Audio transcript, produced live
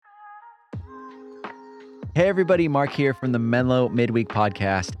Hey everybody, Mark here from the Menlo Midweek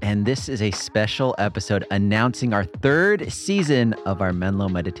Podcast, and this is a special episode announcing our third season of our Menlo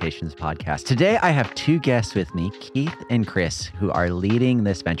Meditations podcast. Today I have two guests with me, Keith and Chris, who are leading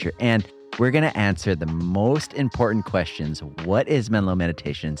this venture, and we're going to answer the most important questions. What is Menlo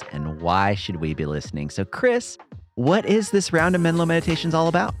Meditations and why should we be listening? So Chris, what is this round of Menlo Meditations all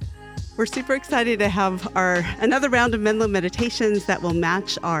about? We're super excited to have another round of Menlo Meditations that will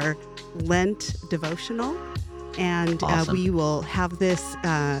match our Lent devotional. And Awesome. We will have this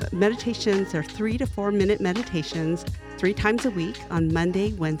meditations. They're 3 to 4 minute meditations 3 times a week on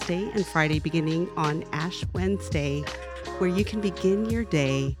Monday, Wednesday, and Friday, beginning on Ash Wednesday, where you can begin your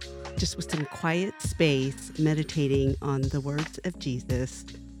day just with some quiet space, meditating on the words of Jesus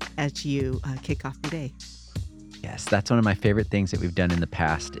as you kick off your day. Yes, that's one of my favorite things that we've done in the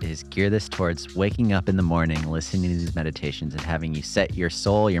past is gear this towards waking up in the morning, listening to these meditations and having you set your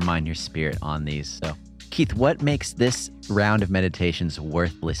soul, your mind, your spirit on these. So Keith, what makes this round of meditations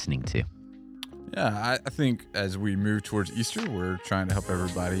worth listening to? Yeah, I think as we move towards Easter, we're trying to help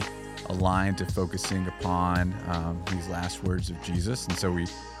everybody align to focusing upon these last words of Jesus. And so we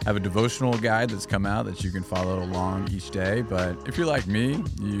have a devotional guide that's come out that you can follow along each day. But if you're like me,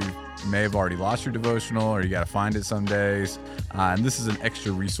 you may have already lost your devotional or you got to find it some days. And this is an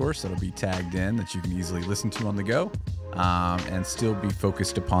extra resource that'll be tagged in that you can easily listen to on the go and still be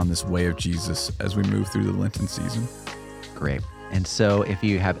focused upon this way of Jesus as we move through the Lenten season. Great. And so if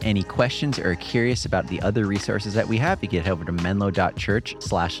you have any questions or are curious about the other resources that we have, you can head over to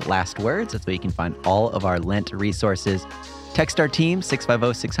menlo.church/lastwords. That's where you can find all of our Lent resources. Text our team,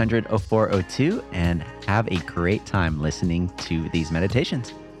 650-600-0402, and have a great time listening to these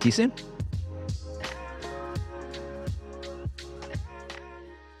meditations. See you soon.